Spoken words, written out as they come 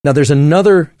Now, there's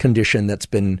another condition that's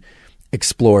been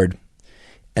explored,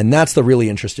 and that's the really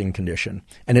interesting condition.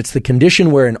 And it's the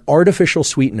condition where an artificial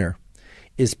sweetener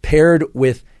is paired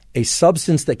with a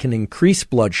substance that can increase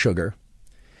blood sugar,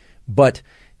 but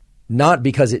not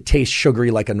because it tastes sugary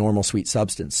like a normal sweet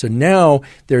substance. So now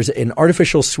there's an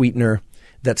artificial sweetener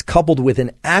that's coupled with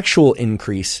an actual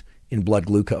increase in blood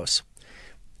glucose.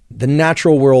 The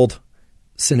natural world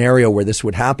scenario where this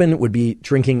would happen would be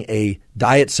drinking a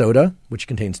diet soda, which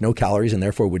contains no calories and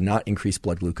therefore would not increase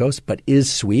blood glucose, but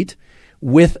is sweet,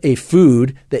 with a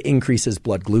food that increases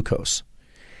blood glucose.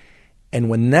 And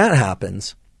when that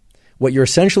happens, what you're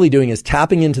essentially doing is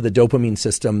tapping into the dopamine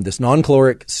system. This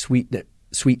non-caloric sweet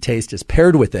taste is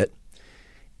paired with it,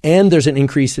 and there's an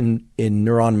increase in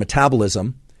neuron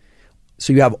metabolism.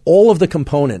 So you have all of the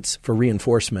components for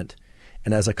reinforcement.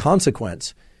 And as a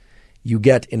consequence, you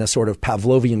get, in a sort of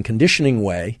Pavlovian conditioning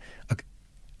way,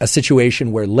 a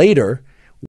situation where later